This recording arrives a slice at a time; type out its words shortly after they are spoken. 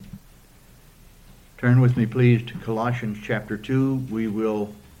Turn with me, please, to Colossians chapter 2. We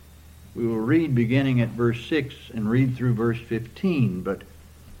will read beginning at verse 6 and read through verse 15, but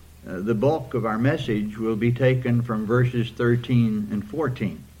the bulk of our message will be taken from verses 13 and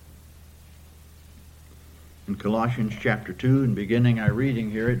 14. In Colossians chapter 2, and beginning our reading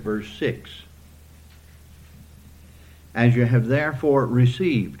here at verse 6. As you have therefore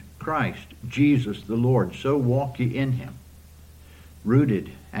received Christ Jesus the Lord, so walk ye in him,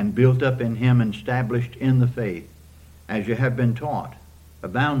 rooted and built up in him and established in the faith, as you have been taught,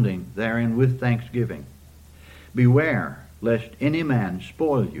 abounding therein with thanksgiving. Beware lest any man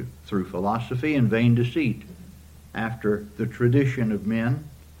spoil you through philosophy and vain deceit, after the tradition of men,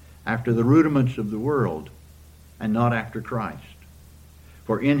 after the rudiments of the world, and not after Christ.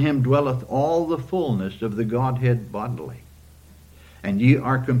 For in him dwelleth all the fullness of the Godhead bodily. And ye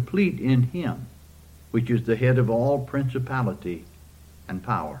are complete in him, which is the head of all principality and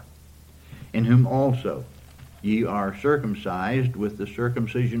power, in whom also ye are circumcised with the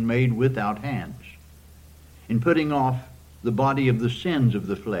circumcision made without hands, in putting off the body of the sins of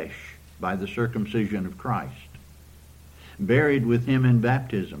the flesh by the circumcision of Christ, buried with him in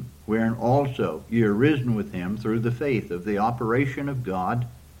baptism, wherein also ye are risen with him through the faith of the operation of God,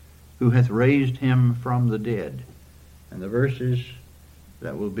 who hath raised him from the dead. And the verses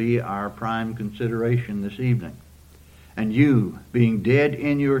that will be our prime consideration this evening. And you, being dead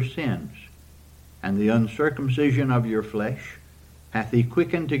in your sins, and the uncircumcision of your flesh, hath he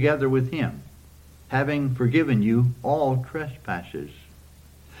quickened together with him, having forgiven you all trespasses,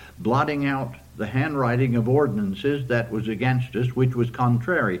 blotting out the handwriting of ordinances that was against us, which was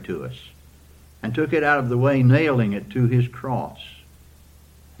contrary to us, and took it out of the way, nailing it to his cross.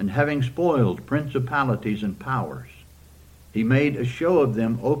 And having spoiled principalities and powers, he made a show of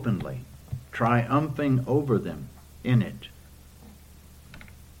them openly, triumphing over them in it.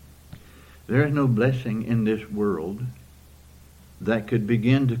 There is no blessing in this world that could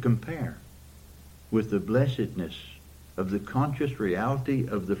begin to compare with the blessedness of the conscious reality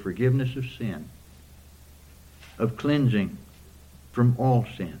of the forgiveness of sin, of cleansing from all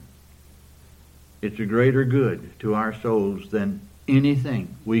sin. It's a greater good to our souls than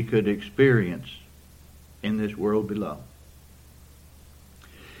anything we could experience in this world below.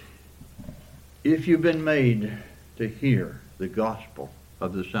 If you've been made to hear the gospel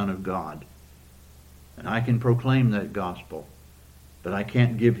of the Son of God, and I can proclaim that gospel, but I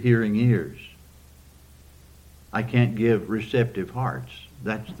can't give hearing ears. I can't give receptive hearts.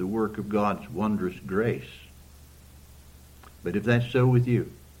 That's the work of God's wondrous grace. But if that's so with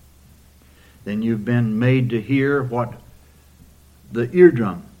you, then you've been made to hear what the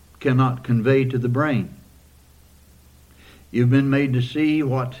eardrum cannot convey to the brain. You've been made to see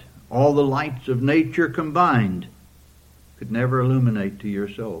what all the lights of nature combined could never illuminate to your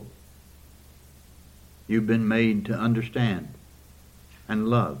soul. You've been made to understand and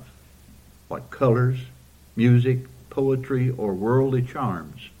love what colors, music, poetry, or worldly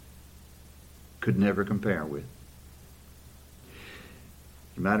charms could never compare with.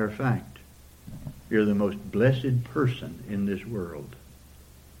 As a matter of fact, you're the most blessed person in this world.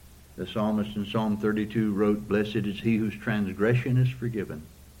 The psalmist in Psalm 32 wrote, "Blessed is he whose transgression is forgiven,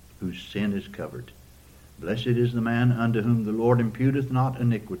 whose sin is covered. Blessed is the man unto whom the Lord imputeth not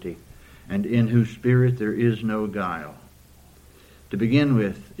iniquity, and in whose spirit there is no guile." To begin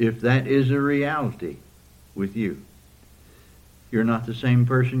with, if that is a reality with you, you're not the same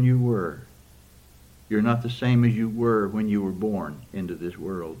person you were. You're not the same as you were when you were born into this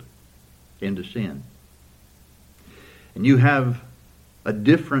world, into sin. And you have a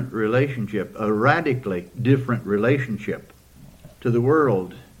different relationship, a radically different relationship to the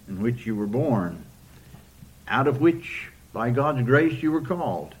world in which you were born, out of which, by God's grace, you were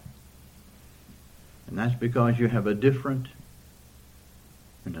called. And that's because you have a different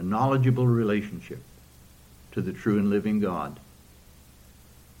and a knowledgeable relationship to the true and living God.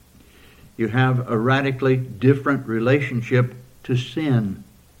 You have a radically different relationship to sin,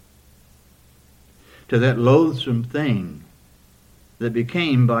 to that loathsome thing that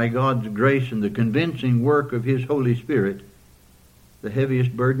became, by God's grace and the convincing work of His Holy Spirit, the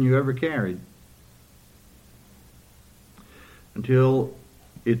heaviest burden you ever carried, until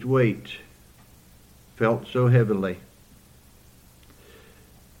its weight, felt so heavily,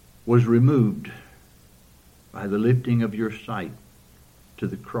 was removed by the lifting of your sight to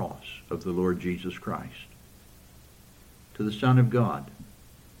the cross of the Lord Jesus Christ, to the Son of God,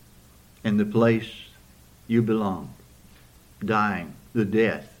 in the place you belonged, dying the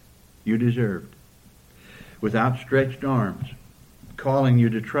death you deserved, with outstretched arms, calling you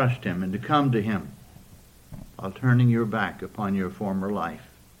to trust Him and to come to Him, while turning your back upon your former life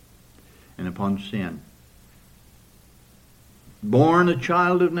and upon sin. Born a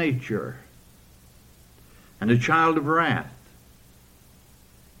child of nature and a child of wrath,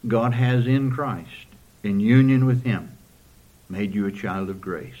 God has in Christ, in union with Him, made you a child of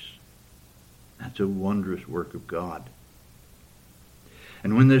grace. That's a wondrous work of God.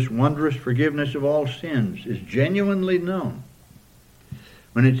 And when this wondrous forgiveness of all sins is genuinely known,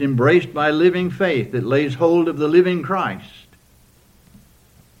 when it's embraced by living faith that lays hold of the living Christ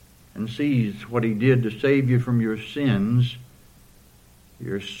and sees what He did to save you from your sins,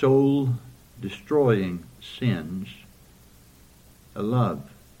 your soul-destroying sins, a love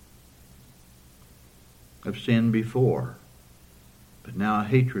of sin before, but now a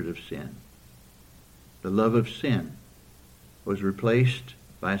hatred of sin. The love of sin was replaced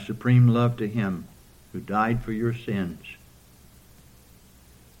by a supreme love to Him who died for your sins,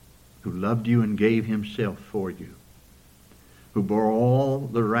 who loved you and gave Himself for you, who bore all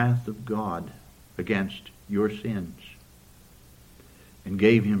the wrath of God against your sins, and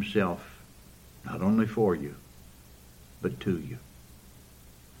gave Himself not only for you, but to you.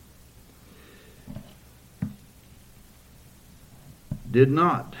 Did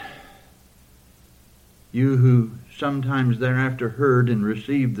not you who sometimes thereafter heard and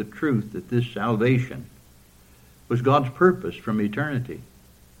received the truth that this salvation was God's purpose from eternity,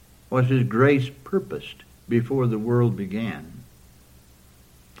 was His grace purposed before the world began?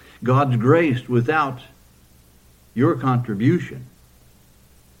 God's grace without your contribution,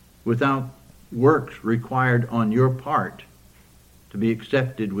 without works required on your part to be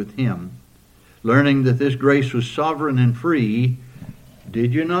accepted with Him, learning that this grace was sovereign and free,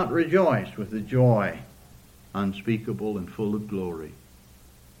 did you not rejoice with a joy unspeakable and full of glory?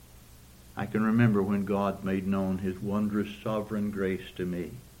 I can remember when God made known His wondrous sovereign grace to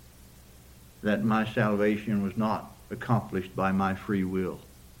me, that my salvation was not accomplished by my free will,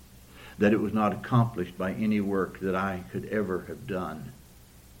 that it was not accomplished by any work that I could ever have done,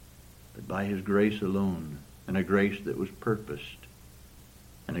 but by His grace alone, and a grace that was purposed,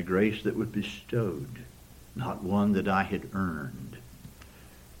 and a grace that was bestowed, not one that I had earned.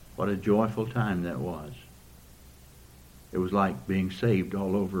 What a joyful time that was. It was like being saved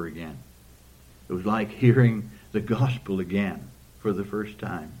all over again. It was like hearing the gospel again for the first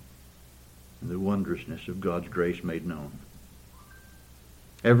time, and the wondrousness of God's grace made known.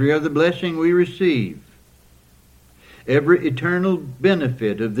 Every other blessing we receive, every eternal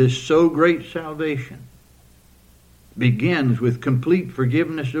benefit of this so great salvation, begins with complete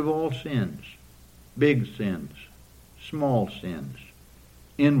forgiveness of all sins, big sins, small sins,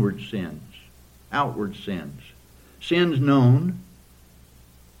 inward sins, outward sins, sins known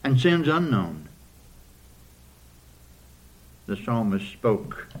and sins unknown. The psalmist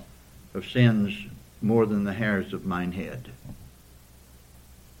spoke of sins more than the hairs of mine head.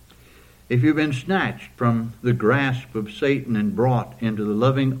 If you've been snatched from the grasp of Satan and brought into the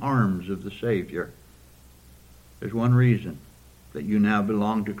loving arms of the Savior, there's one reason: that you now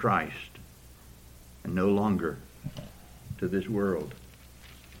belong to Christ and no longer to this world.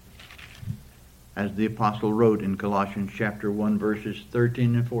 As the apostle wrote in Colossians chapter 1, verses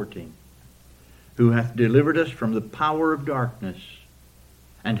 13 and 14, who hath delivered us from the power of darkness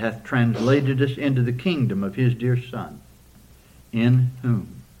and hath translated us into the kingdom of His dear Son, in whom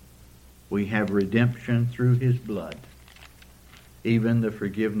we have redemption through His blood, even the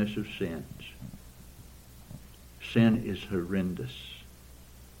forgiveness of sins. Sin is horrendous.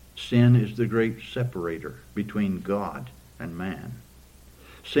 Sin is the great separator between God and man.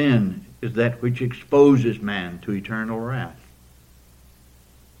 Sin is that which exposes man to eternal wrath.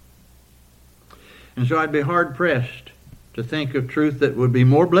 And so I'd be hard-pressed to think of truth that would be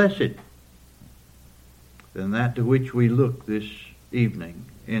more blessed than that to which we look this evening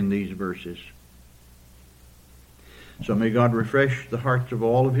in these verses. So may God refresh the hearts of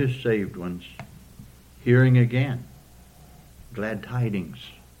all of His saved ones, hearing again glad tidings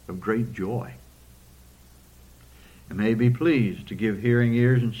of great joy. And may be pleased to give hearing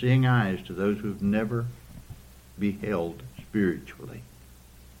ears and seeing eyes to those who have never beheld spiritually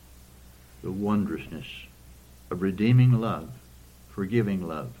the wondrousness of redeeming love, forgiving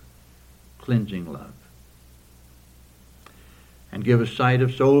love, cleansing love. And give a sight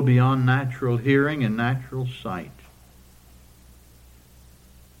of soul beyond natural hearing and natural sight.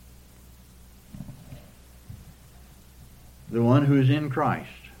 The one who is in Christ,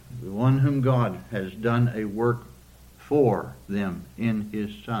 the one whom God has done a work for them in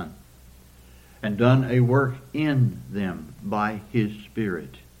His Son, and done a work in them by His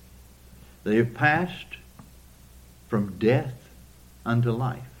Spirit. They have passed from death unto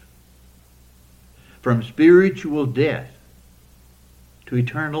life, from spiritual death to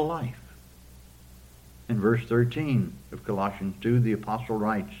eternal life. In verse 13 of Colossians 2, the apostle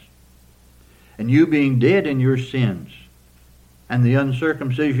writes, "And you being dead in your sins, and the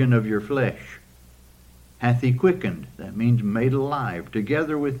uncircumcision of your flesh, hath he quickened," that means made alive,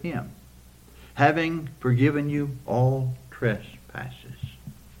 "together with him, having forgiven you all trespasses."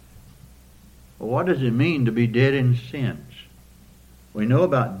 Well, what does it mean to be dead in sins? We know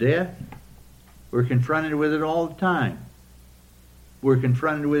about death. We're confronted with it all the time. We're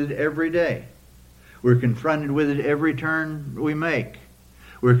confronted with it every day. We're confronted with it every turn we make.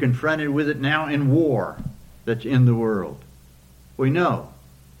 We're confronted with it now in war that's in the world. We know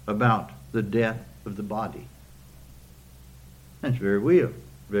about the death of the body. That's very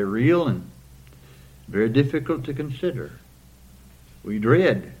real and very difficult to consider. We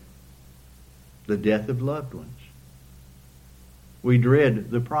dread the death of loved ones. We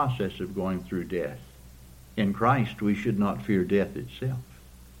dread the process of going through death. In Christ, we should not fear death itself.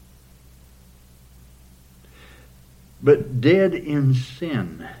 But dead in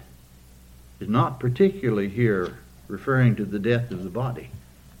sin is not particularly here referring to the death of the body.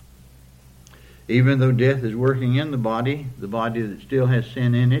 Even though death is working in the body that still has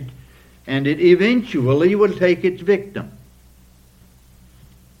sin in it, and it eventually will take its victim.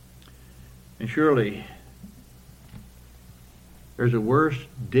 And surely, there's a worse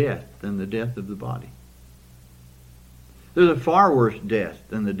death than the death of the body. There's a far worse death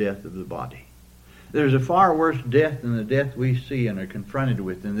than the death of the body. There's a far worse death than the death we see and are confronted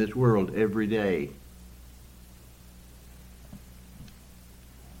with in this world every day.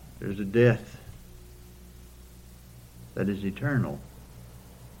 There's a death that is eternal,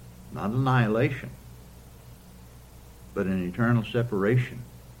 not annihilation, but an eternal separation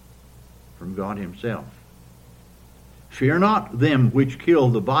from God Himself. Fear not them which kill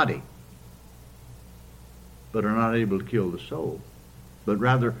the body, but are not able to kill the soul, but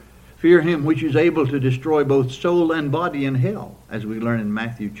rather fear Him which is able to destroy both soul and body in hell, as we learn in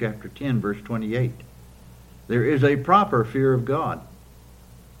Matthew chapter 10, verse 28. There is a proper fear of God.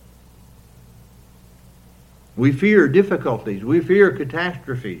 We fear difficulties. We fear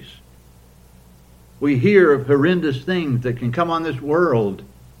catastrophes. We hear of horrendous things that can come on this world.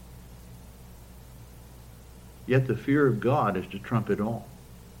 Yet the fear of God is to trump it all.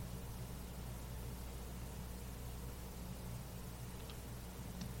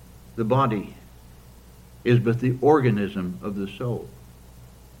 The body is but the organism of the soul.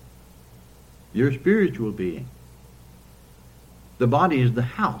 Your spiritual being. The body is the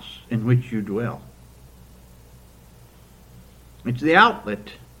house in which you dwell. It's the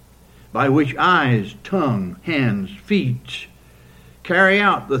outlet by which eyes, tongue, hands, feet carry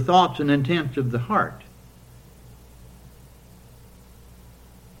out the thoughts and intents of the heart.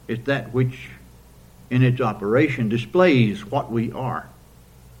 It's that which in its operation displays what we are,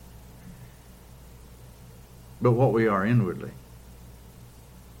 but what we are inwardly.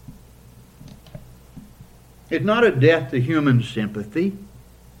 It's not a death to human sympathy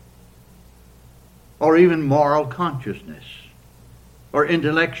or even moral consciousness or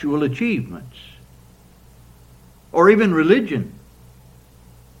intellectual achievements or even religion.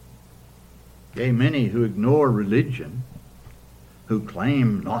 Yea, many who ignore religion, who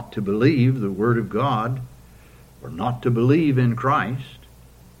claim not to believe the Word of God or not to believe in Christ,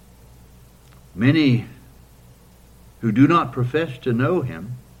 many who do not profess to know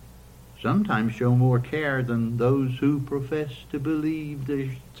Him, sometimes show more care than those who profess to believe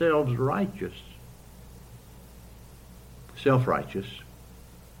themselves righteous, self-righteous,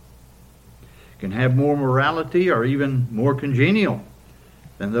 can have more morality or even more congenial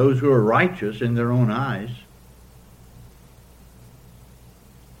than those who are righteous in their own eyes.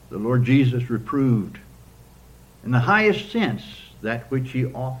 The Lord Jesus reproved in the highest sense that which He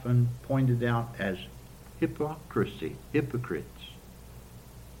often pointed out as hypocrisy, hypocrites.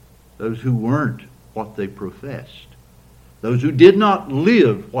 Those who weren't what they professed. Those who did not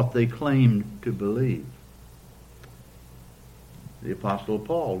live what they claimed to believe. The Apostle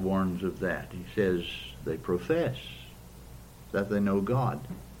Paul warns of that. He says they profess that they know God,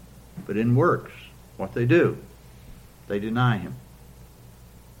 but in works, what they do, they deny Him.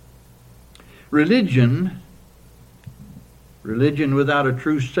 Religion without a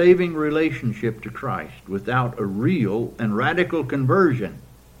true saving relationship to Christ, without a real and radical conversion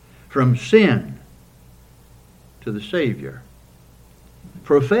from sin to the Savior,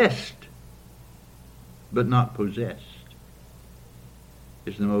 professed but not possessed,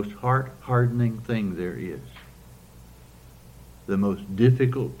 is the most heart-hardening thing there is. The most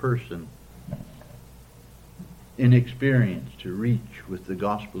difficult person in experience to reach with the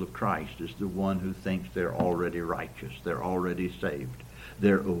gospel of Christ is the one who thinks they're already righteous, they're already saved,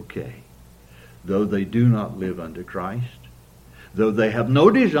 they're okay. though they do not live unto Christ, though they have no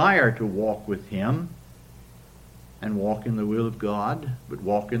desire to walk with Him and walk in the will of God, but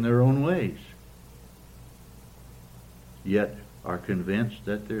walk in their own ways, yet are convinced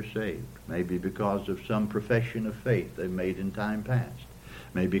that they're saved, maybe because of some profession of faith they've made in time past,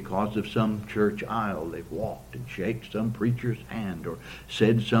 maybe because of some church aisle they've walked and shaked some preacher's hand or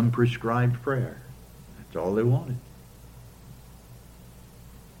said some prescribed prayer. That's all they wanted.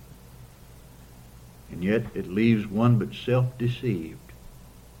 And yet it leaves one but self-deceived.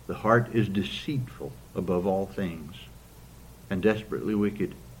 The heart is deceitful above all things, and desperately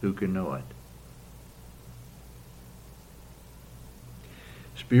wicked. Who can know it?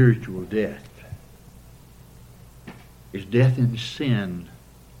 Spiritual death is death in sin.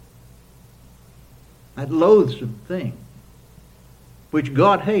 That loathsome thing which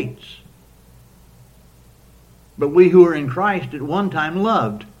God hates, but we who are in Christ at one time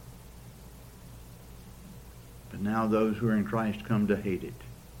loved. But now those who are in Christ come to hate it.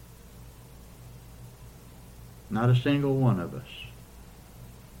 Not a single one of us,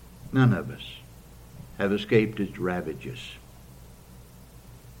 none of us, have escaped its ravages.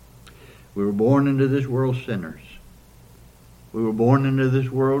 We were born into this world sinners. We were born into this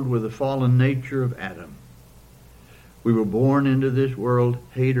world with the fallen nature of Adam. We were born into this world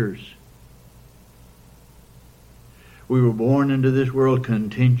haters. We were born into this world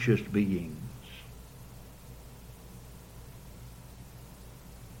contentious beings.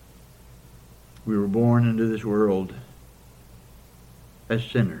 We were born into this world as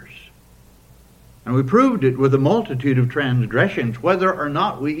sinners. And we proved it with a multitude of transgressions, whether or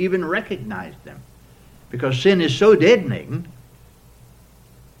not we even recognized them. Because sin is so deadening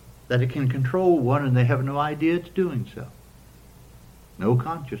that it can control one and they have no idea it's doing so. No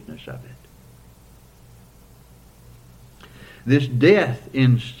consciousness of it. This death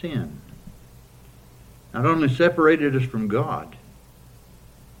in sin not only separated us from God,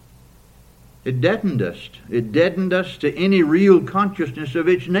 it deadened us. It deadened us to any real consciousness of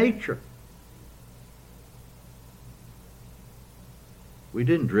its nature. We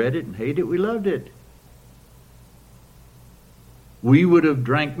didn't dread it and hate it. We loved it. We would have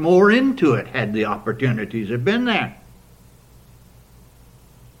drank more into it had the opportunities have been there.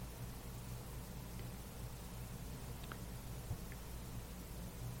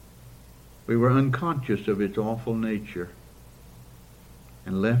 We were unconscious of its awful nature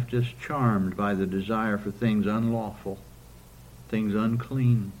and left us charmed by the desire for things unlawful, things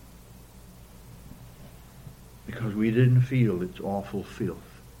unclean, because we didn't feel its awful filth.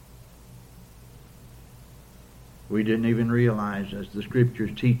 We didn't even realize, as the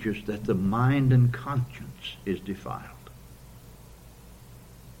Scriptures teach us, that the mind and conscience is defiled.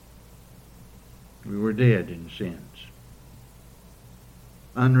 We were dead in sins,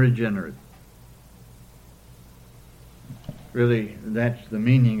 unregenerate. Really, that's the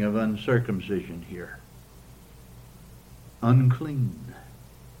meaning of uncircumcision here. Unclean.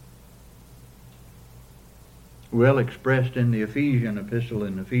 Well expressed in the Ephesian epistle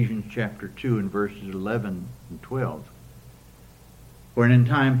in Ephesians chapter 2 and verses 11 and 12. When in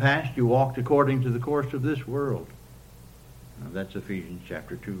time past you walked according to the course of this world. Now that's Ephesians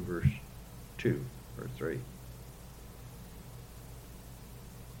chapter 2 verse 2 or 3.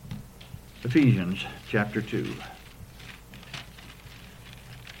 Ephesians chapter 2.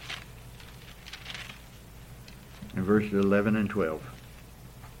 In verses 11 and 12.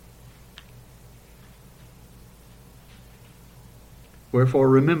 Wherefore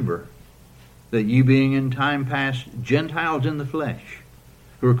remember that ye being in time past Gentiles in the flesh,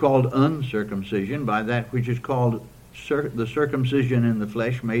 who are called uncircumcision by that which is called the circumcision in the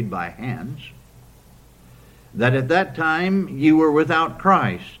flesh made by hands, that at that time ye were without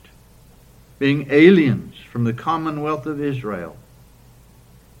Christ, being aliens from the commonwealth of Israel,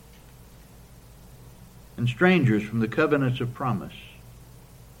 and strangers from the covenants of promise,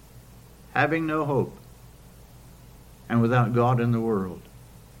 having no hope, and without God in the world.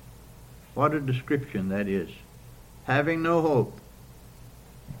 What a description that is. Having no hope,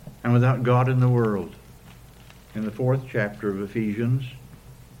 and without God in the world. In the 4th chapter of Ephesians,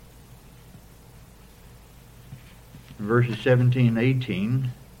 verses 17 and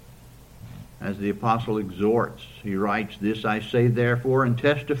 18, as the apostle exhorts, he writes, This I say therefore, and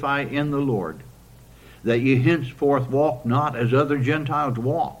testify in the Lord, that ye henceforth walk not as other Gentiles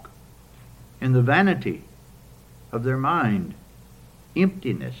walk, in the vanity of their mind,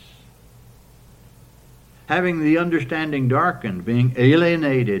 emptiness, having the understanding darkened, being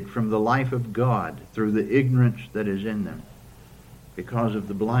alienated from the life of God through the ignorance that is in them, because of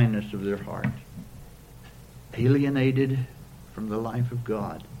the blindness of their heart. Alienated from the life of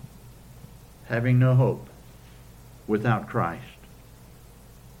God. having no hope, without Christ.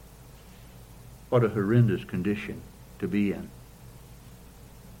 What a horrendous condition to be in.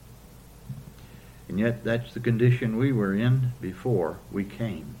 And yet that's the condition we were in before we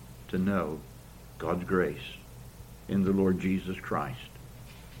came to know God's grace in the Lord Jesus Christ.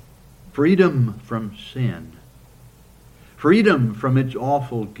 Freedom from sin. Freedom from its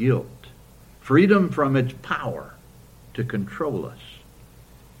awful guilt. Freedom from its power to control us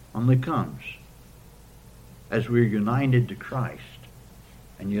only comes as we're united to Christ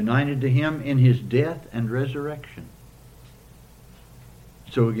and united to Him in His death and resurrection.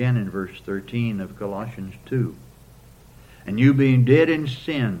 So again in verse 13 of Colossians 2, and you being dead in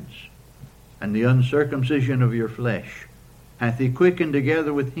sins and the uncircumcision of your flesh, hath He quickened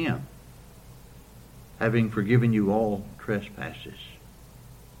together with Him, having forgiven you all trespasses.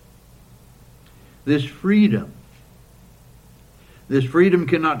 This freedom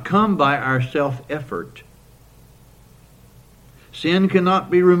cannot come by our self-effort. Sin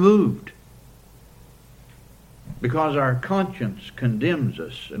cannot be removed because our conscience condemns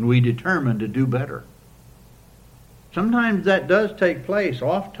us and we determine to do better. Sometimes that does take place.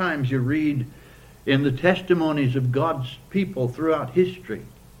 Oftentimes you read in the testimonies of God's people throughout history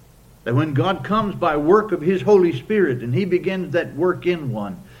that when God comes by work of His Holy Spirit and He begins that work in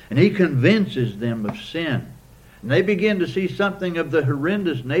one and He convinces them of sin, and they begin to see something of the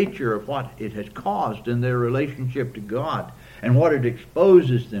horrendous nature of what it has caused in their relationship to God and what it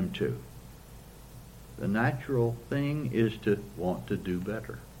exposes them to, the natural thing is to want to do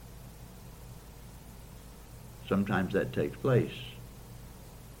better. Sometimes that takes place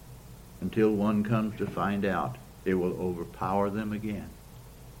until one comes to find out it will overpower them again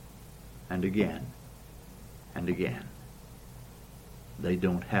and again and again. They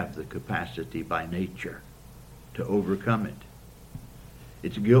don't have the capacity by nature to overcome it.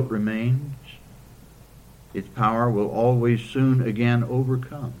 Its guilt remains. Its power will always soon again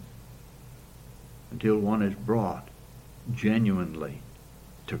overcome until one is brought genuinely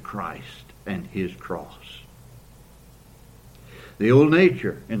to Christ and His cross. The old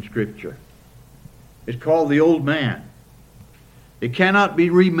nature in Scripture is called the old man. It cannot be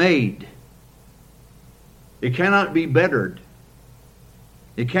remade. It cannot be bettered.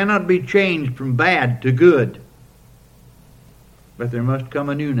 It cannot be changed from bad to good. But there must come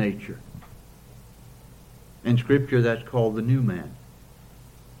a new nature. In Scripture, that's called the new man.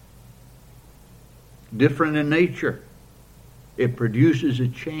 Different in nature. It produces a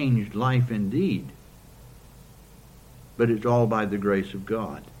changed life indeed. But it's all by the grace of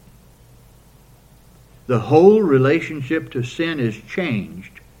God. The whole relationship to sin is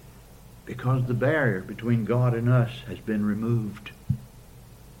changed because the barrier between God and us has been removed.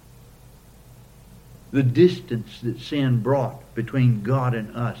 The distance that sin brought between God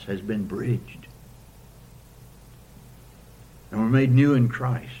and us has been bridged. And we're made new in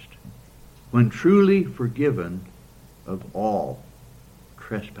Christ when truly forgiven of all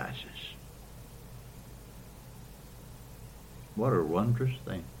trespasses. What a wondrous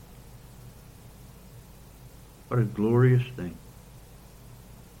thing. What a glorious thing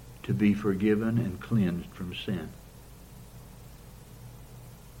to be forgiven and cleansed from sin.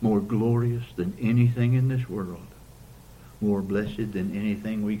 More glorious than anything in this world. More blessed than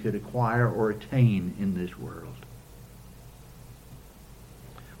anything we could acquire or attain in this world.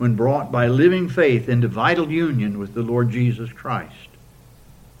 When brought by living faith into vital union with the Lord Jesus Christ,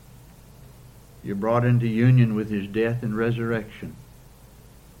 you're brought into union with His death and resurrection.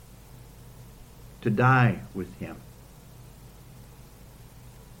 To die with Him.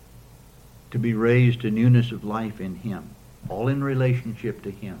 To be raised to newness of life in Him. All in relationship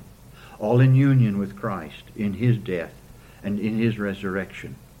to Him. All in union with Christ in His death and in His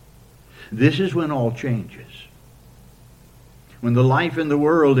resurrection. This is when all changes. When the life in the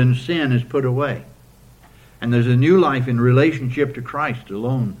world in sin is put away. And there's a new life in relationship to Christ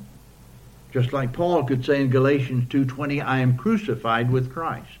alone. Just like Paul could say in Galatians 2:20, I am crucified with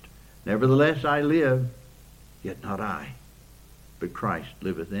Christ. Nevertheless I live, yet not I, but Christ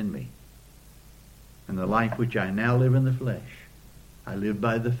liveth in me. And the life which I now live in the flesh, I live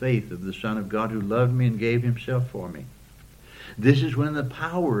by the faith of the Son of God who loved me and gave Himself for me. This is when the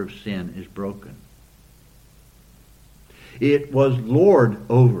power of sin is broken. It was Lord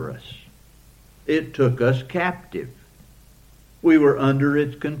over us. It took us captive. We were under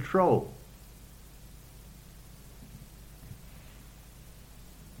its control.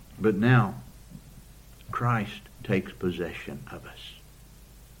 But now, Christ takes possession of us.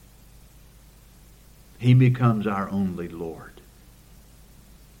 He becomes our only Lord.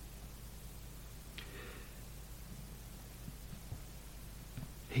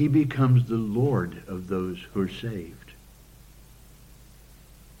 He becomes the Lord of those who are saved.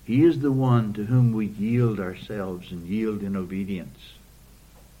 He is the one to whom we yield ourselves and yield in obedience,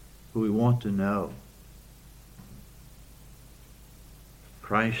 who we want to know.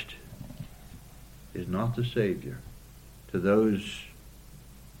 Christ is not the Savior to those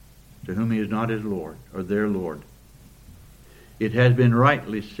to whom he is not his Lord or their Lord. It has been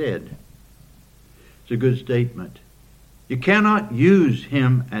rightly said. It's a good statement. You cannot use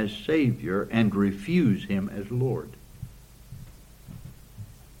him as Savior and refuse him as Lord.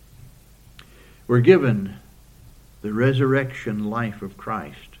 We're given the resurrection life of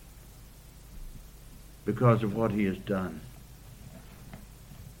Christ because of what he has done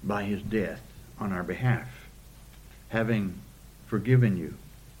by his death on our behalf, having forgiven you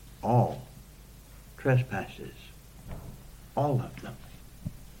all trespasses, all of them.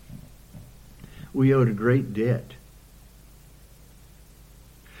 We owed a great debt.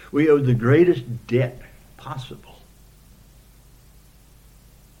 We owed the greatest debt possible.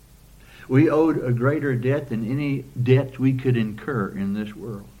 We owed a greater debt than any debt we could incur in this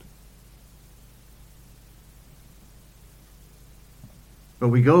world. But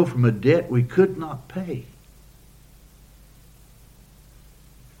we go from a debt we could not pay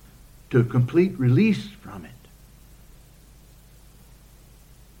to a complete release from it.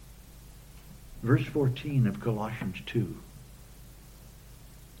 Verse 14 of Colossians 2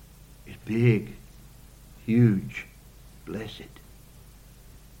 is big, huge, blessed.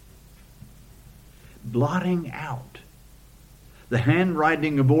 Blotting out the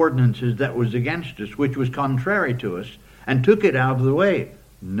handwriting of ordinances that was against us, which was contrary to us, and took it out of the way,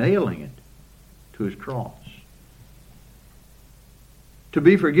 nailing it to his cross. To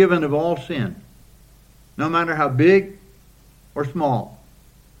be forgiven of all sin, no matter how big or small.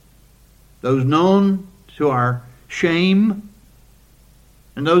 Those known to our shame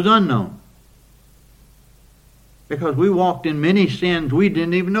and those unknown. Because we walked in many sins we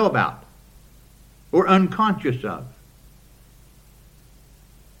didn't even know about or unconscious of.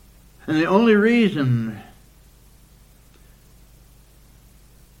 And the only reason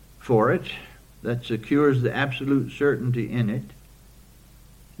for it that secures the absolute certainty in it,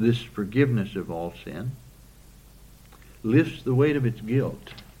 this forgiveness of all sin, lifts the weight of its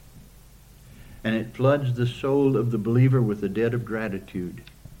guilt, and it floods the soul of the believer with a debt of gratitude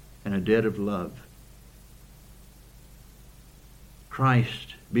and a debt of love.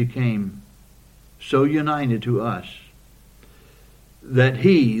 Christ became so united to us that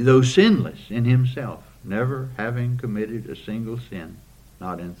he, though sinless in himself, never having committed a single sin,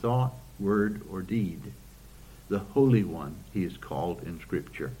 not in thought, word, or deed, the Holy One he is called in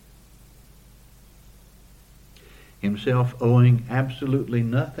Scripture, himself owing absolutely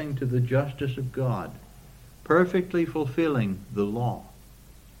nothing to the justice of God, perfectly fulfilling the law,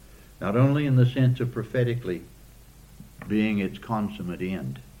 not only in the sense of prophetically being its consummate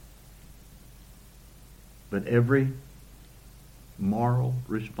end, but every moral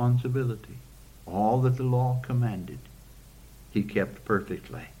responsibility, all that the law commanded, he kept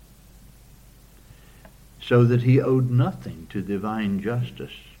perfectly, so that he owed nothing to divine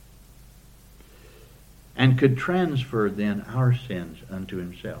justice, and could transfer then our sins unto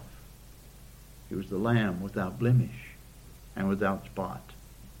himself. He was the Lamb without blemish and without spot.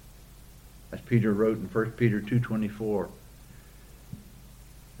 As Peter wrote in 1 Peter 2:24,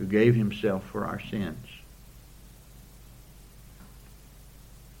 who gave himself for our sins.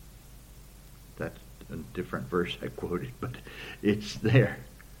 That's a different verse I quoted, but it's there.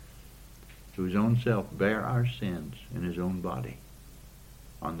 To his own self bear our sins in his own body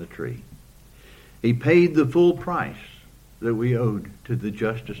on the tree. He paid the full price that we owed to the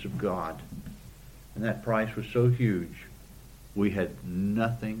justice of God. And that price was so huge, we had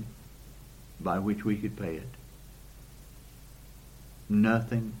nothing by which we could pay it.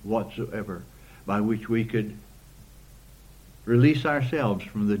 Nothing whatsoever by which we could release ourselves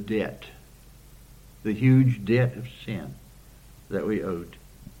from the debt, the huge debt of sin that we owed.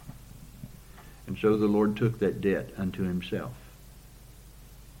 And so the Lord took that debt unto himself.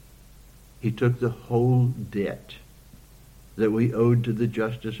 He took the whole debt that we owed to the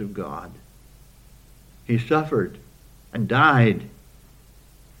justice of God. He suffered and died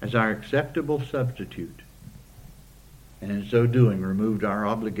as our acceptable substitute, and in so doing removed our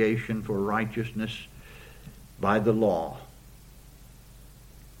obligation for righteousness by the law,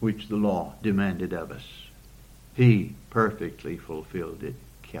 which the law demanded of us. He perfectly fulfilled it,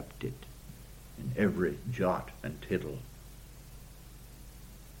 kept it, in every jot and tittle,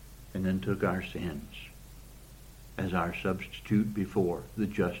 and then took our sins as our substitute before the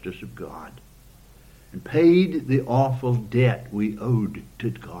justice of God, and paid the awful debt we owed to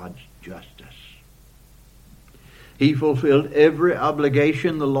God's justice. He fulfilled every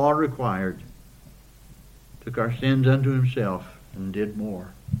obligation the law required, took our sins unto himself, and did more.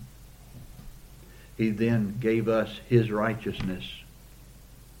 He then gave us his righteousness.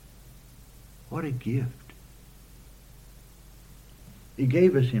 What a gift. He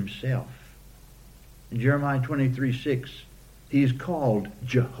gave us himself. In Jeremiah 23:6, he is called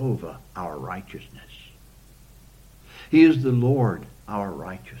Jehovah, our righteousness. He is the Lord, our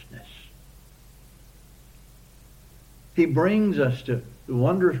righteousness. He brings us to the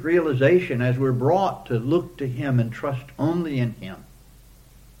wondrous realization as we're brought to look to him and trust only in him.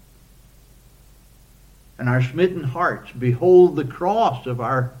 And our smitten hearts behold the cross of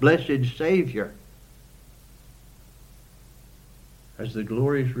our blessed Savior as the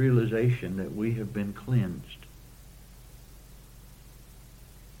glorious realization that we have been cleansed.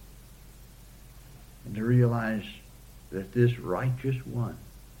 And to realize that this righteous one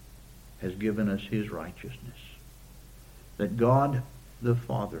has given us his righteousness. That God the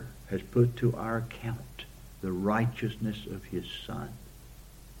Father has put to our account the righteousness of his Son.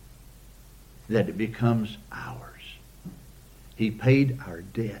 That it becomes ours. He paid our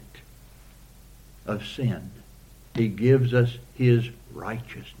debt of sin. He gives us his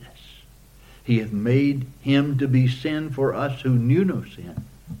righteousness. He hath made him to be sin for us who knew no sin,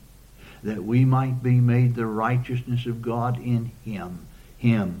 that we might be made the righteousness of God in him,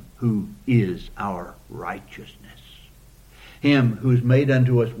 him who is our righteousness. Him who has made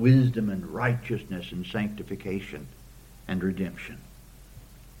unto us wisdom and righteousness and sanctification and redemption.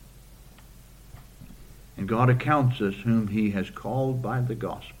 And God accounts us whom he has called by the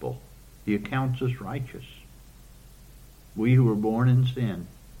gospel. He accounts us righteous. We who were born in sin.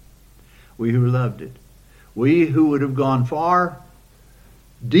 We who loved it. We who would have gone far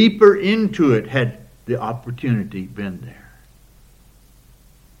deeper into it had the opportunity been there.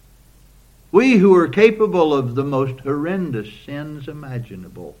 We who are capable of the most horrendous sins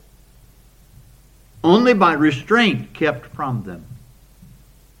imaginable, only by restraint kept from them.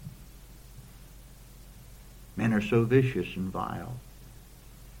 Men are so vicious and vile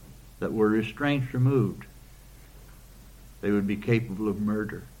that were restraints removed, they would be capable of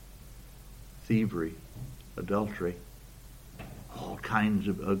murder, thievery, adultery, all kinds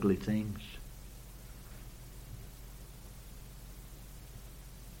of ugly things.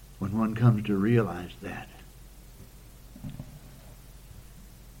 When one comes to realize that,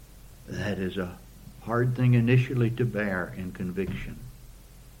 that is a hard thing initially to bear in conviction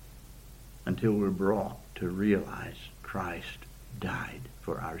until we're brought to realize Christ died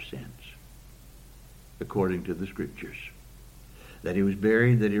for our sins according to the Scriptures. That he was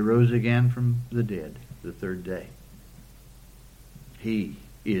buried, that he rose again from the dead the third day. He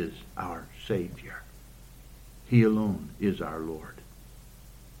is our Savior. He alone is our Lord.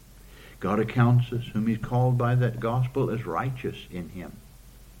 God accounts us, whom he's called by that gospel, as righteous in him.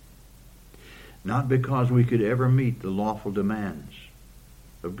 Not because we could ever meet the lawful demands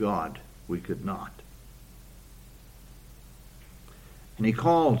of God. We could not. And he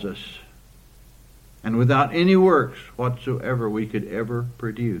calls us, and without any works whatsoever we could ever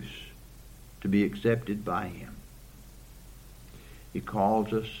produce, to be accepted by him. He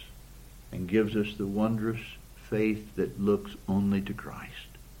calls us and gives us the wondrous faith that looks only to Christ,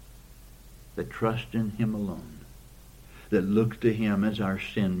 that trusts in him alone, that looks to him as our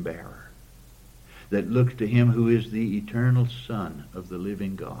sin bearer, that looks to him who is the eternal Son of the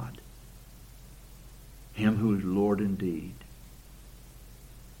living God, him who is Lord indeed.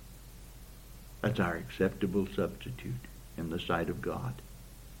 That's our acceptable substitute in the sight of God.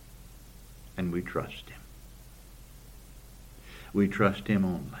 And we trust him. We trust him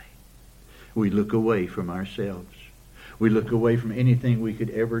only. We look away from ourselves. We look away from anything we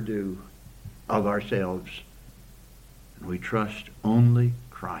could ever do of ourselves. And we trust only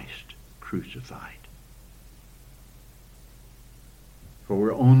Christ crucified. For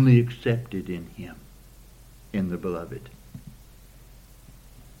we're only accepted in him, in the beloved.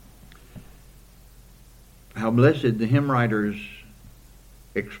 How blessed the hymn writers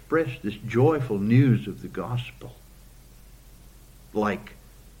express this joyful news of the gospel. Like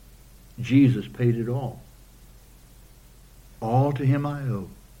Jesus paid it all. All to him I owe.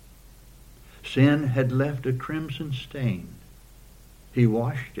 Sin had left a crimson stain. He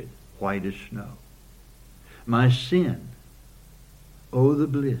washed it white as snow. My sin, oh the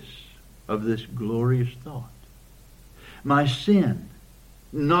bliss of this glorious thought. My sin,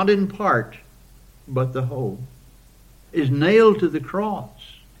 not in part, but the whole, is nailed to the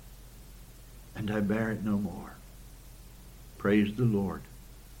cross, and I bear it no more. Praise the Lord.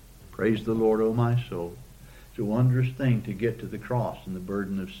 Praise Praise the Lord, O my soul. It's a wondrous thing to get to the cross and the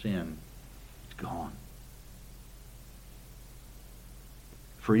burden of sin. It's gone.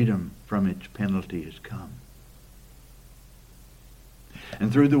 Freedom from its penalty has come.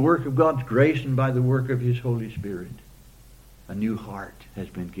 And through the work of God's grace and by the work of His Holy Spirit, a new heart has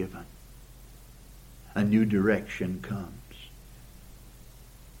been given. A new direction comes.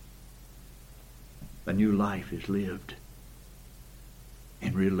 A new life is lived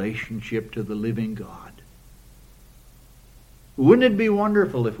in relationship to the living God. Wouldn't it be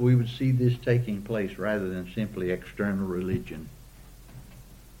wonderful if we would see this taking place rather than simply external religion?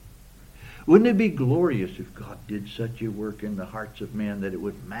 Wouldn't it be glorious if God did such a work in the hearts of men that it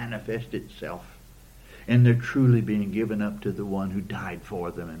would manifest itself in their truly being given up to the one who died for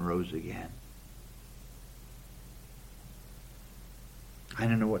them and rose again? I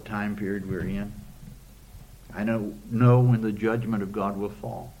don't know what time period we're in. I don't know when the judgment of God will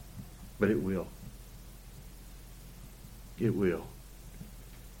fall, but it will. It will.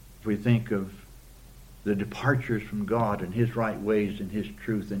 If we think of the departures from God and His right ways and His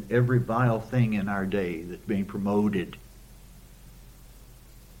truth and every vile thing in our day that's being promoted,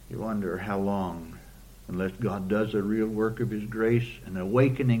 you wonder how long, unless God does a real work of His grace, an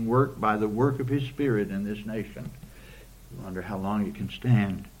awakening work by the work of His Spirit in this nation, you wonder how long it can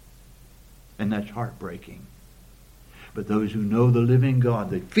stand. And that's heartbreaking. But those who know the living God,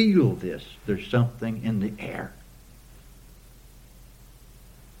 they feel this. There's something in the air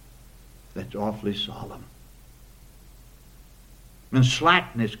that's awfully solemn. And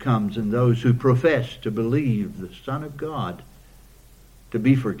slackness comes in those who profess to believe the Son of God to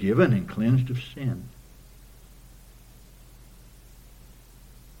be forgiven and cleansed of sin.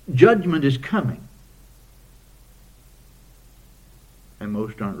 Judgment is coming. And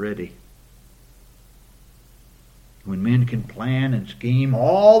most aren't ready. When men can plan and scheme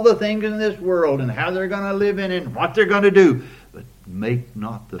all the things in this world and how they're going to live in it and what they're going to do, but make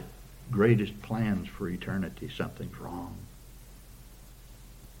not the greatest plans for eternity, something's wrong.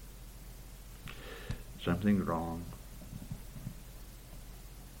 Something's wrong.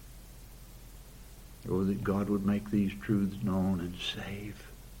 Oh, that God would make these truths known and save.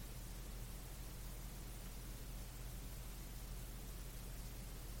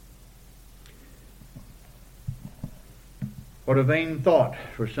 What a vain thought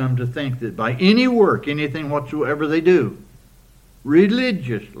for some to think that by any work, anything whatsoever they do,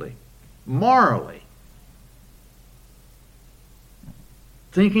 religiously, morally,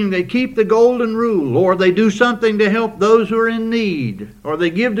 thinking they keep the golden rule, or they do something to help those who are in need, or they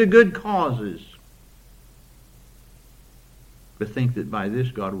give to good causes, but think that by this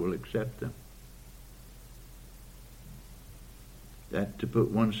God will accept them. That to put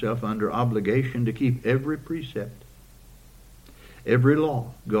oneself under obligation to keep every precept, every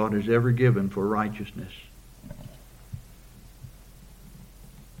law God has ever given for righteousness.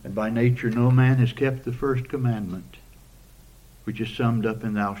 And by nature no man has kept the first commandment, which is summed up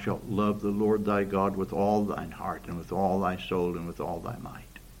in thou shalt love the Lord thy God with all thine heart and with all thy soul and with all thy might.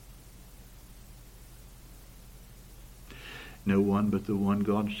 No one but the one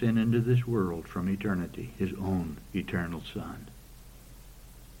God sent into this world from eternity, His own eternal Son,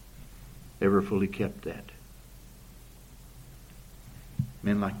 ever fully kept that.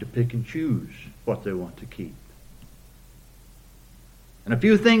 Men like to pick and choose what they want to keep. And a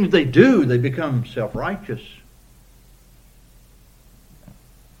few things they do, they become self-righteous.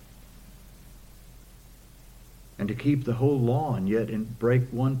 And to keep the whole law and yet break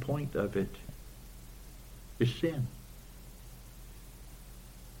one point of it is sin.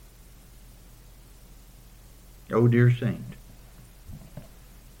 Oh, dear saint,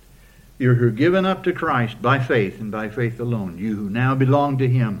 you who are given up to Christ by faith and by faith alone, you who now belong to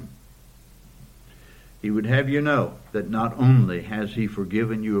Him, He would have you know that not only has He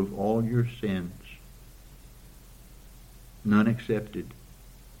forgiven you of all your sins, none accepted.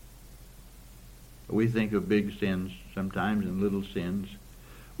 We think of big sins sometimes and little sins.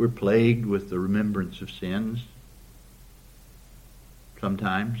 We're plagued with the remembrance of sins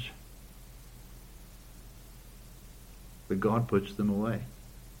sometimes. But God puts them away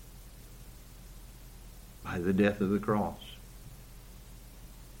by the death of the cross.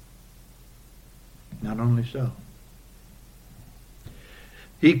 Not only so,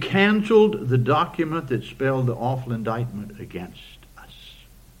 He canceled the document that spelled the awful indictment against us.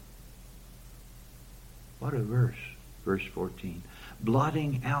 What a verse, verse 14.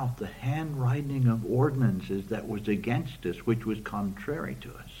 Blotting out the handwriting of ordinances that was against us, which was contrary to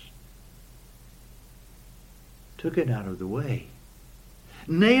us. Took it out of the way,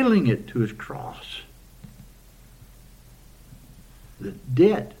 nailing it to His cross. The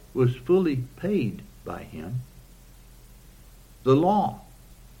debt was fully paid by him. The law,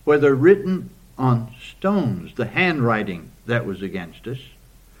 whether written on stones, the handwriting that was against us,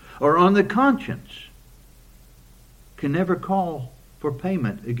 or on the conscience, can never call for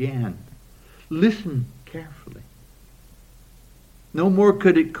payment again. Listen carefully. No more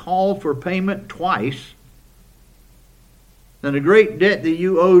could it call for payment twice than a great debt that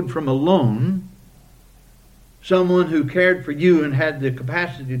you owed from a loan. Someone who cared for you and had the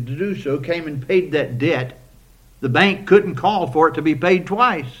capacity to do so came and paid that debt. The bank couldn't call for it to be paid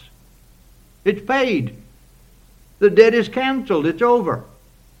twice. It's paid. The debt is canceled. It's over.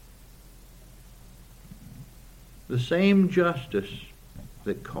 The same justice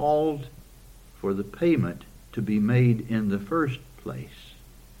that called for the payment to be made in the first place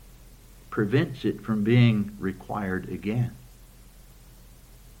prevents it from being required again.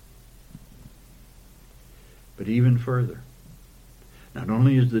 But even further, not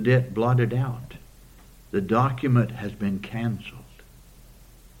only is the debt blotted out, the document has been canceled,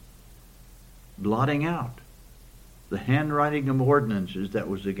 blotting out the handwriting of ordinances that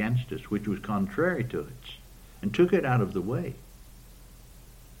was against us, which was contrary to it, and took it out of the way,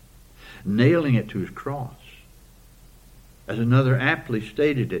 nailing it to his cross. As another aptly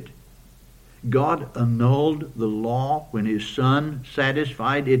stated it, God annulled the law when his Son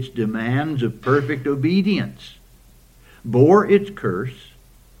satisfied its demands of perfect obedience, bore its curse,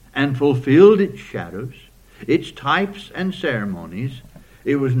 and fulfilled its shadows, its types and ceremonies.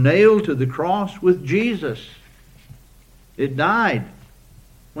 It was nailed to the cross with Jesus. It died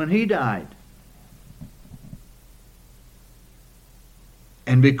when he died.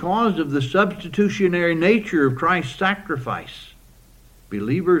 And because of the substitutionary nature of Christ's sacrifice,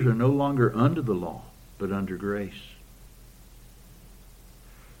 believers are no longer under the law, but under grace.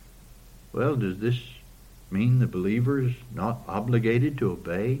 Well, does this mean the believer is not obligated to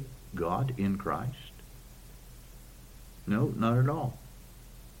obey God in Christ? No, not at all.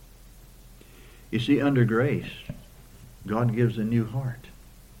 You see, under grace, God gives a new heart.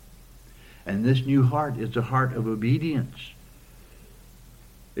 And this new heart is a heart of obedience.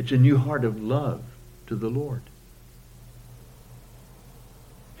 It's a new heart of love to the Lord.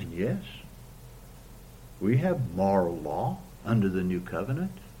 And yes, we have moral law under the new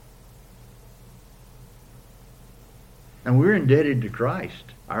covenant. And we're indebted to Christ,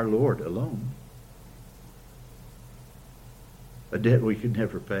 our Lord, alone. A debt we could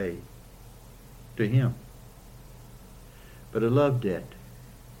never pay to him. But a love debt.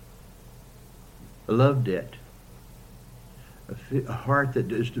 A love debt. A heart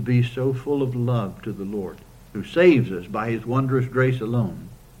that is to be so full of love to the Lord, who saves us by his wondrous grace alone,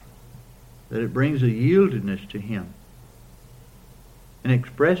 that it brings a yieldedness to him and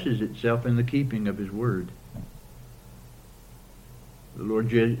expresses itself in the keeping of his word. The Lord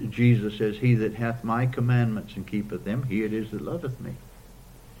Jesus says, "He that hath my commandments and keepeth them, he it is that loveth me.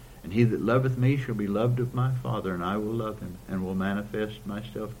 And he that loveth me shall be loved of my Father, and I will love him, and will manifest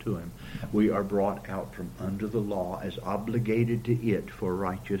myself to him." We are brought out from under the law as obligated to it for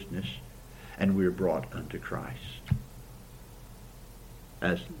righteousness, and we are brought unto Christ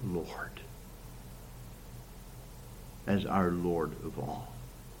as Lord, as our Lord of all,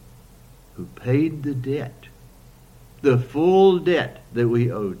 who paid the debt, the full debt that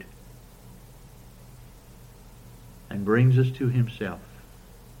we owed, and brings us to himself,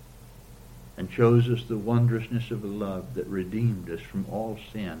 and shows us the wondrousness of a love that redeemed us from all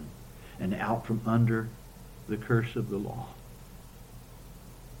sin and out from under the curse of the law,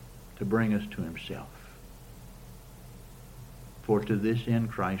 to bring us to himself. For to this end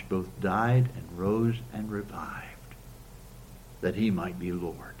Christ both died and rose and revived, that he might be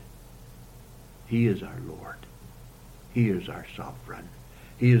Lord. He is our Lord. He is our sovereign.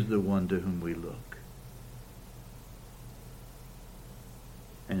 He is the one to whom we look.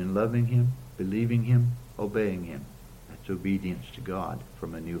 And in loving him, believing him, obeying him, that's obedience to God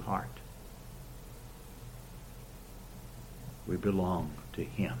from a new heart. We belong to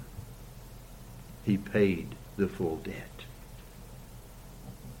him. He paid the full debt.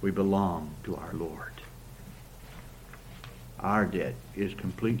 We belong to our Lord. Our debt is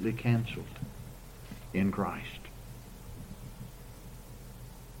completely canceled in Christ.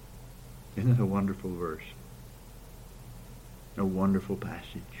 Isn't it a wonderful verse? A wonderful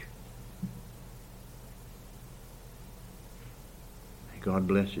passage. May God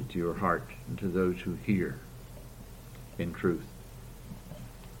bless it to your heart and to those who hear in truth.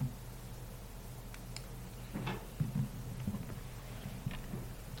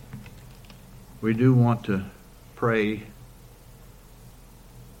 We do want to pray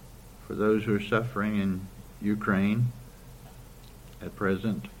for those who are suffering in Ukraine at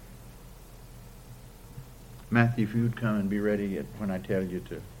present. Matthew, if you'd come and be ready when I tell you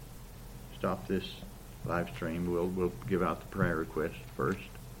to stop this live stream, we'll give out the prayer request first.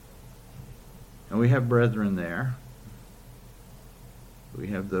 And we have brethren there. We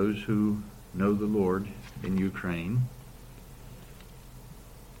have those who know the Lord in Ukraine.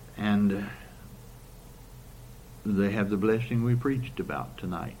 And they have the blessing we preached about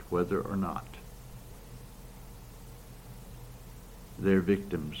tonight, whether or not they're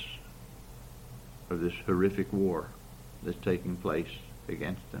victims of this horrific war that's taking place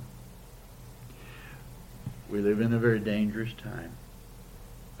against them. We live in a very dangerous time.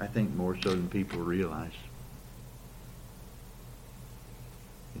 I think more so than people realize.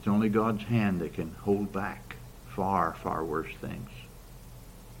 It's only God's hand that can hold back far, far worse things.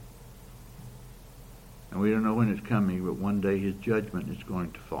 And we don't know when it's coming, but one day His judgment is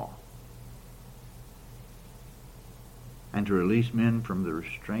going to fall. And to release men from the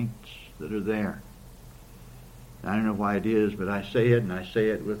restraints that are there. I don't know why it is, but I say it, and I say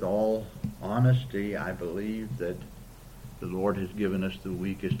it with all honesty. I believe that the Lord has given us the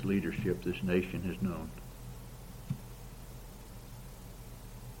weakest leadership this nation has known.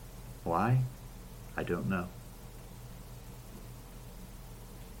 Why? I don't know.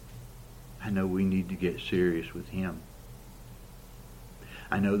 I know we need to get serious with Him.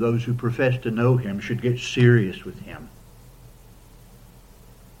 I know those who profess to know Him should get serious with Him.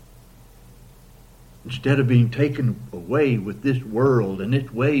 Instead of being taken away with this world and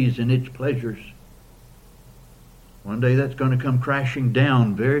its ways and its pleasures. One day that's going to come crashing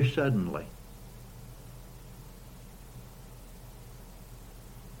down very suddenly.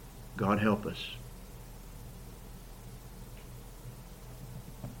 God help us.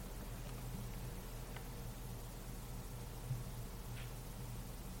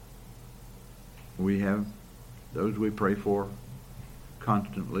 We have those we pray for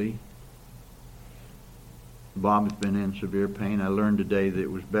constantly. Bob has been in severe pain. I learned today that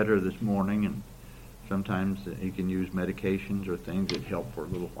it was better this morning, and sometimes he can use medications or things that help for a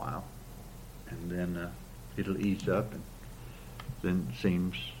little while. And then it'll ease up, and then it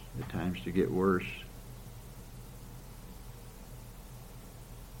seems at times to get worse.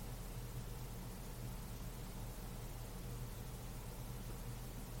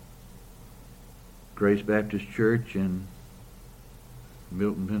 Grace Baptist Church in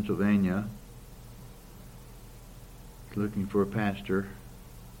Milton, Pennsylvania, looking for a pastor.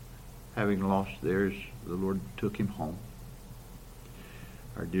 Having lost theirs, the Lord took him home.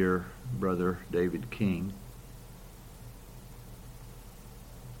 Our dear brother David King.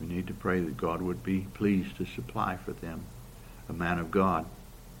 We need to pray that God would be pleased to supply for them a man of God.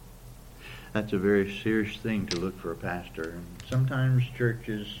 That's a very serious thing to look for a pastor. And sometimes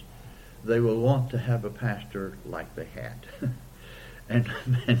churches, they will want to have a pastor like they had. and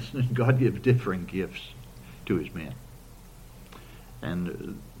God gives differing gifts to His men.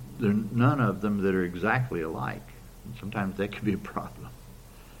 And there are none of them that are exactly alike. And sometimes that can be a problem.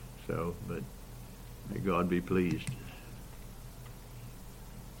 So, but may God be pleased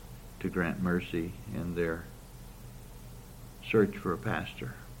to grant mercy in their search for a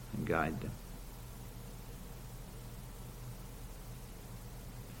pastor and guide them.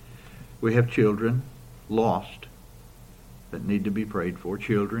 We have children lost that need to be prayed for,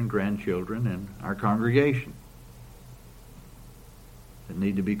 children, grandchildren in our congregation that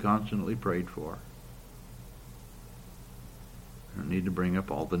need to be constantly prayed for. I don't need to bring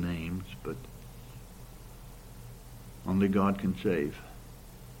up all the names, but only God can save.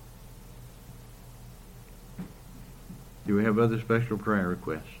 Do we have other special prayer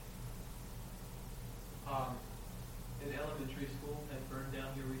requests? An elementary school had burned down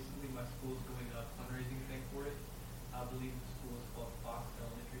here recently. My school is doing a fundraising thing for it. I believe the school is called Fox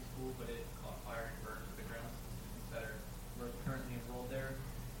Elementary School, but it caught fire and burned to the ground. Students that were currently enrolled there,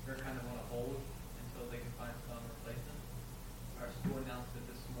 they're kind of on a hold until they can find some replacement. Our school announced it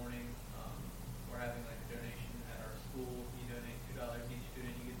this morning. We're having like a donation at our school. You donate $2 each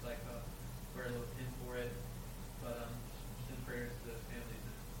student. You get like a very little pin for it. But send prayers to the families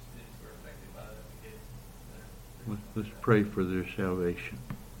of students who are affected by the kids. Let's pray for their salvation.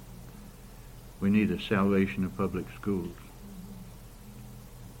 We need a salvation of public schools.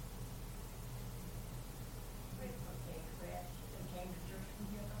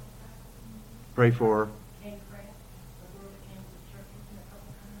 Pray for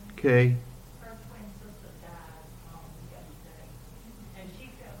Kay. Her twin sister died yesterday, and she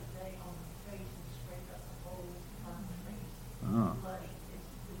fell today on her face and scraped up the whole front of her face. Oh. Bloody. It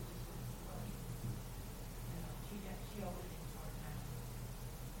just was bloody. She always has hard time.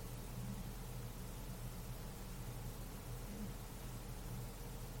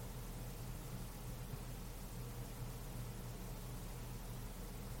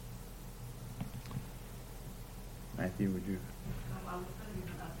 Matthew, would you? I was going to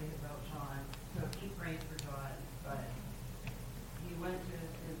give an update about John, so keep praying for John, but he went to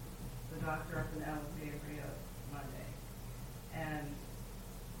the doctor up in Alexandria Monday, and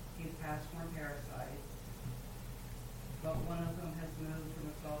he's passed one parasite, but one of them has moved from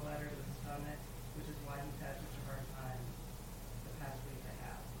his gallbladder to the stomach, which is why he's had such a hard time the past week and a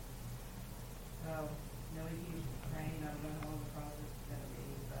half. So, we keep praying. I don't know how long the process is going to be,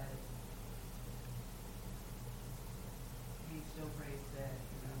 but he's still pretty sick,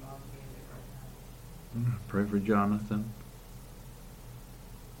 and I'm obligated right now. Pray for Jonathan.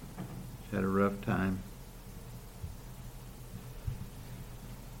 He's had a rough time.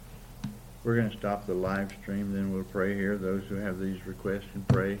 We're going to stop the live stream, then we'll pray here. Those who have these requests can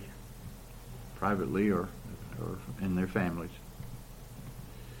pray privately or in their families.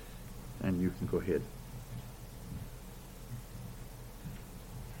 And you can go ahead.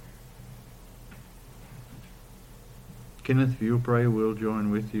 Kenneth, if you'll pray, we'll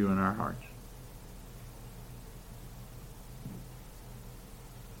join with you in our hearts.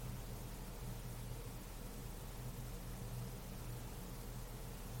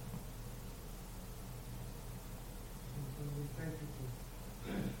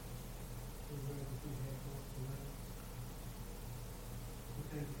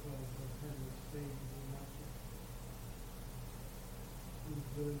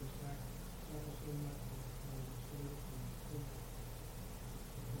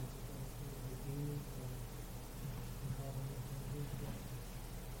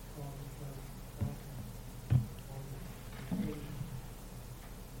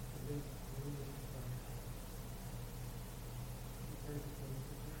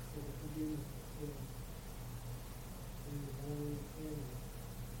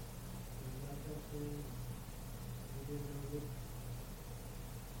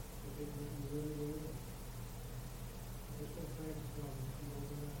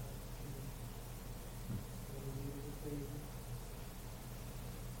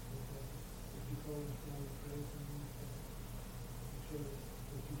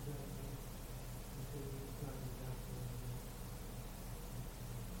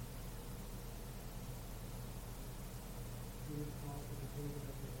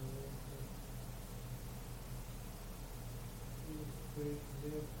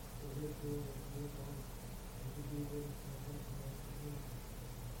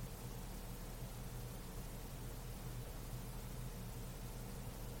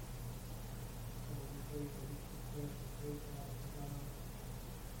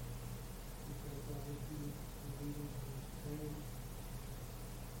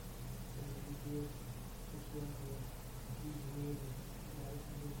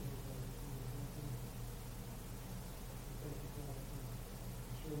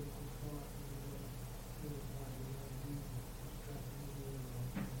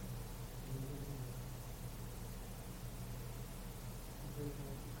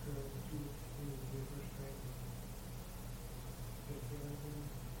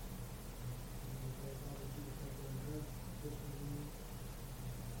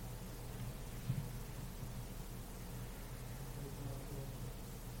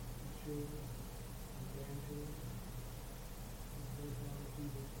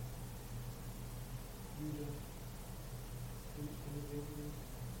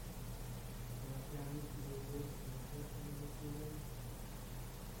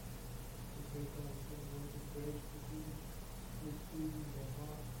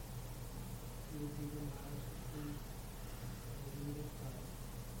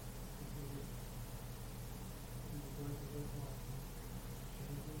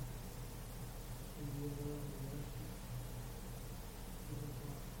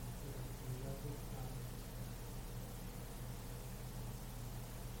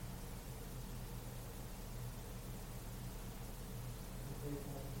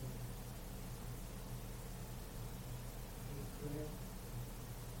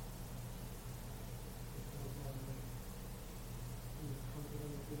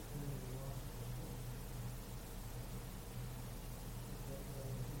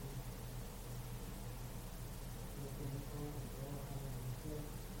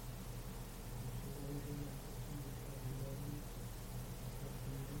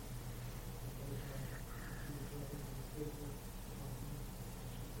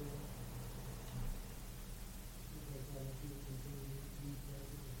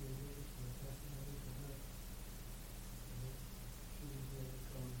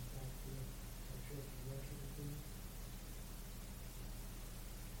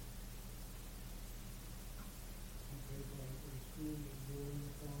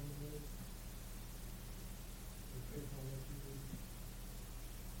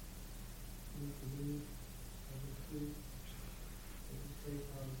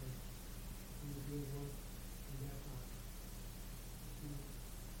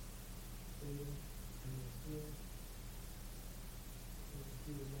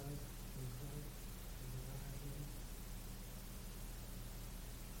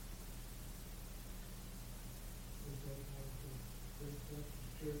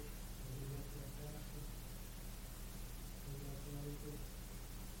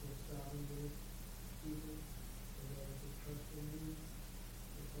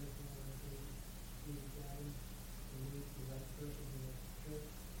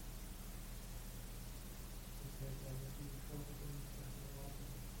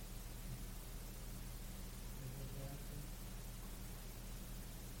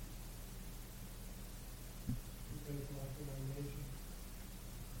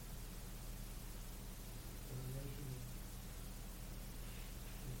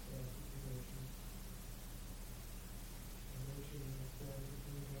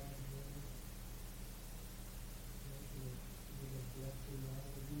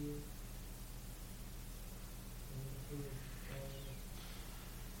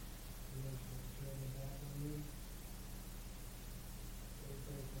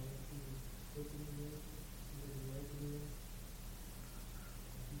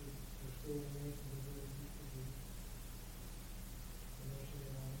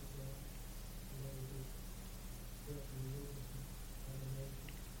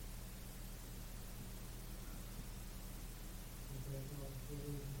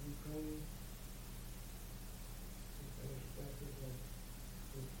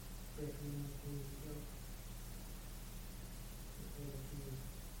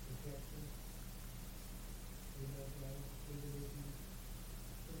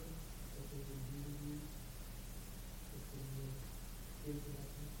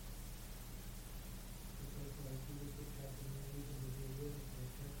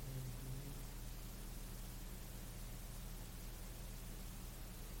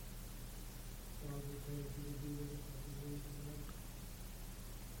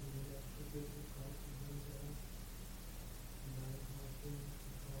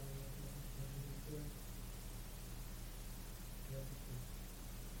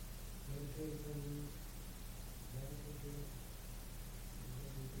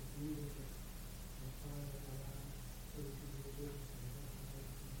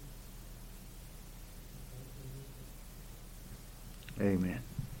 Amen.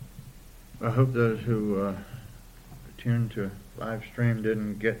 I hope those who tuned to live stream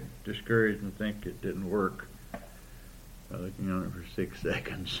didn't get discouraged and think it didn't work by looking on it for 6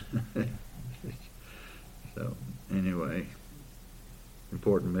 seconds. So, anyway,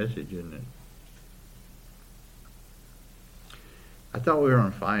 important message, isn't it? I thought we were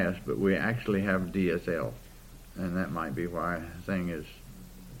on Fios, but we actually have DSL, and that might be why the thing is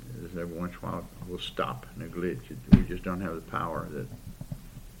every once in a while we'll stop in a glitch. We just don't have the power that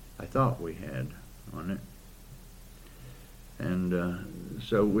I thought we had on it. And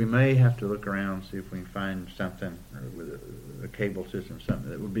so we may have to look around and see if we can find something with a cable system, something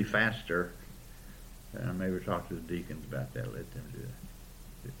that would be faster. Maybe talk to the deacons about that. Let them do it.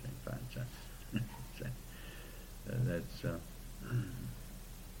 See if they can find something.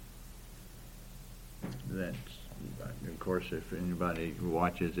 That's of course, if anybody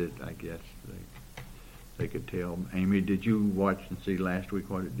watches it, I guess they could tell. Amy, did you watch and see last week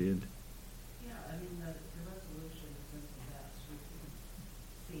what it did? Yeah, I mean, the resolution is simply that. So you can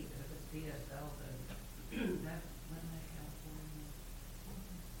see that if it's DSL, then that's when I have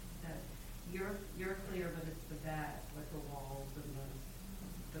that you're clear, but it's the back, like the walls and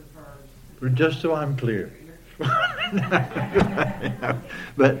the verbs. Just so I'm clear.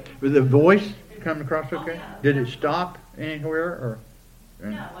 But with the voice coming across okay? Yeah. Did it stop anywhere or?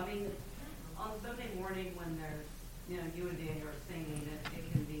 No, I mean, on Sunday morning when there's, you and Daniel are singing,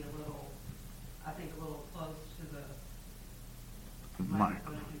 it can be a little close to the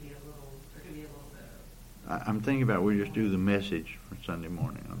microphone. It can be a little bit. I'm thinking about we just do the message for Sunday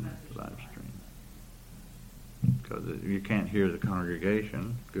morning on the live stream. Because you can't hear the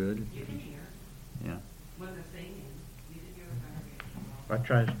congregation. Good. You can hear. Yeah. When they're singing, you can hear the congregation. I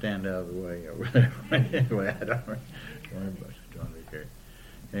try to stand out of the way over there. Anyway, I don't care.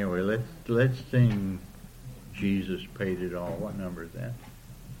 Anyway, let's sing Jesus Paid It All. What number is that?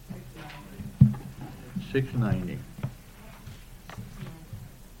 690.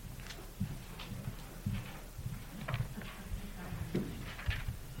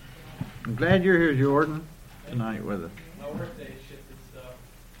 I'm glad you're here, Jordan, tonight with us. My workday shifted, so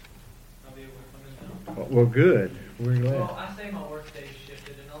I'll be able to come in now. Well, good. We're glad. Well, I say my workday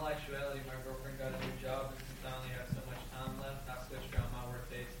shifted. In all actuality, my girlfriend got a new job, and since I only have so much time left, I switched around my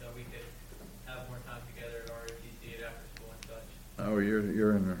workday so we could have more time together at ROTC at after school and such. Oh,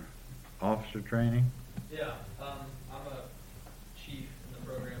 you're in the officer training? Yeah, I'm a chief in the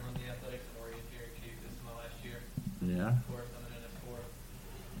program. I'm the athletics and orienteering chief. This is my last year. Yeah. Of course, I'm an NS4.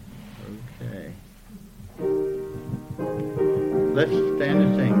 Okay. Let's stand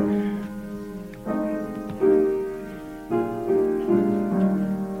and sing.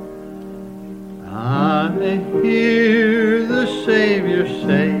 I hear the Savior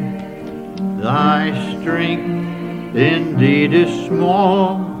say, thy strength indeed is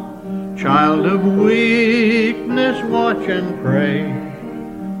small. Child of weakness, watch and pray.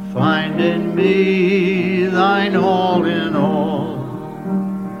 Find in me thine all in all.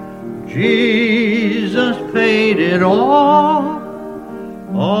 Jesus paid it all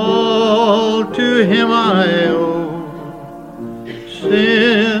to him I owe.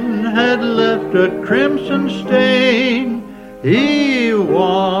 Sin had left a crimson stain, he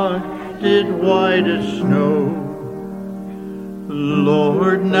washed it white as snow.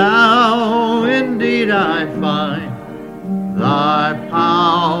 Lord, now indeed I find thy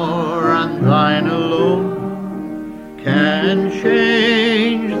power and thine alone can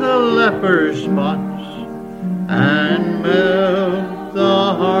change the leper's spots and melt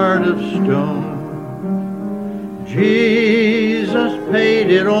the heart of stone. Jesus paid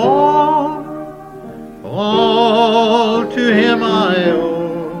it all to him I owe.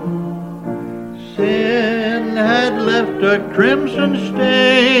 Sin had left a crimson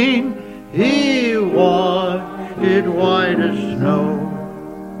stain, he washed it white as snow.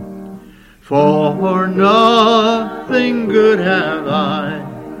 For nothing good have I,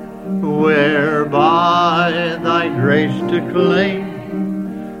 whereby thy grace to claim.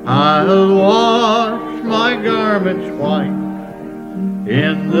 I'll wash my garments white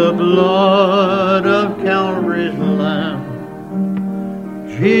in the blood of Calvary's Lamb.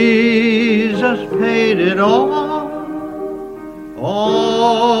 Jesus paid it all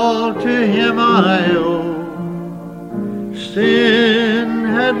to him I owe. Sin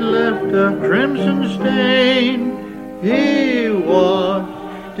had left a crimson stain, he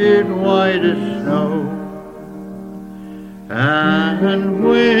washed it white as snow. And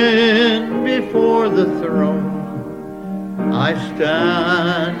when before the throne I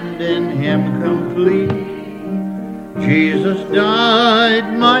stand in him complete, Jesus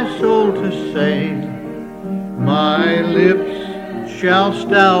died my soul to save, my lips shalt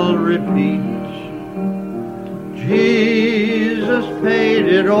thou repeat, Jesus paid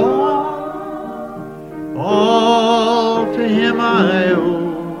it all to him I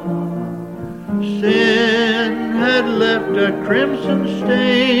owe. Sin had left a crimson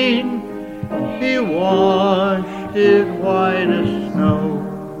stain, he washed it white as snow.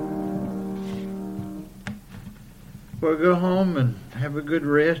 Well, go home and have a good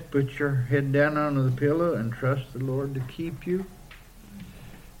rest. Put your head down onto the pillow and trust the Lord to keep you.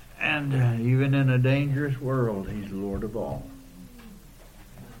 And even in a dangerous world, He's Lord of all.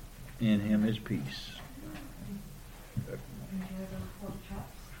 In Him is peace.